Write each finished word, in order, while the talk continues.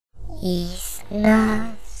It's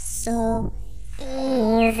not so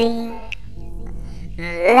easy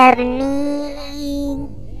loving me.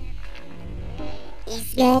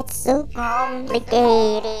 It gets so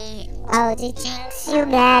complicated. All the things you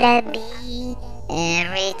gotta be,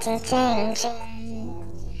 everything changing.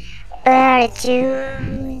 But the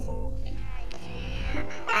truth,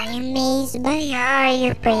 I am amazed by all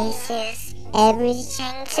your praises.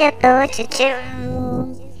 Everything about you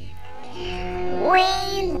true.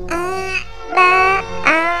 When I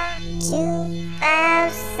about 2000,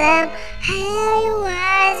 I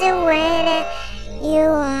was waiting. You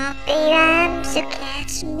open arms to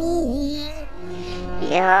catch me.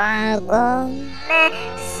 You're gonna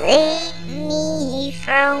save me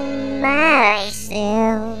from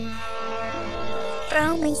myself.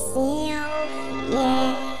 From myself,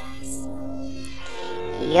 yes.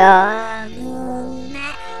 You're gonna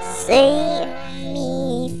save me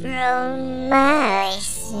from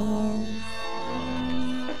myself.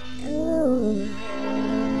 Ooh.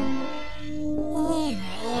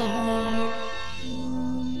 Yeah.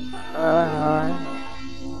 Oh.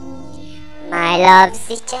 My love's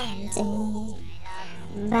enchanted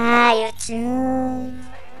by your truth.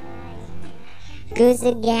 'Cause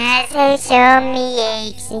the guys have shown me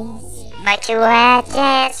exes, but you had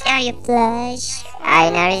chance on your flush. I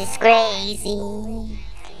know it's crazy.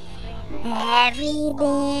 Every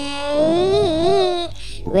day,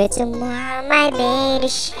 with tomorrow my bed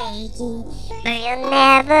is shaky, but you'll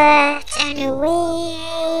never turn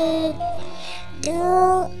away.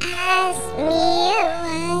 Don't ask me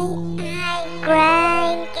why I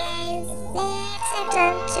cry, guess it's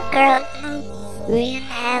time to grow. We'll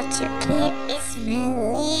have to keep it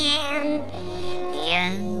smiling. You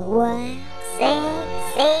won't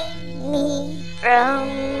save me from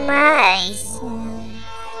myself.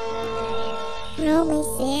 From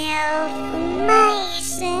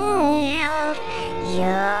myself,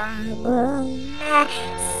 you're gonna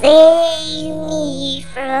save me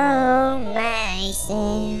from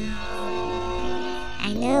myself. I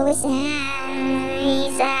know it's hard,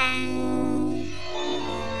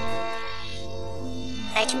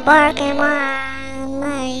 but you're barking on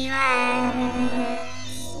my eyes.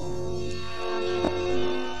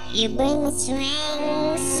 You bring me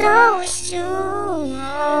strength so strong.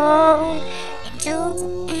 Don't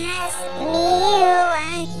ask me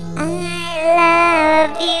why I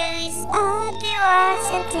love you. It's obvious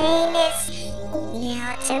and taintless now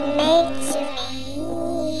to make to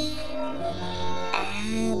me a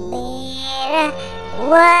better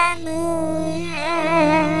woman.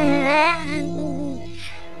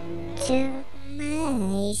 To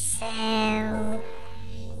myself,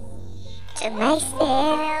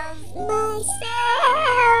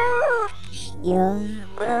 you're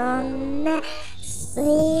gonna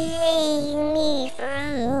save me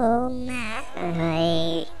from myself.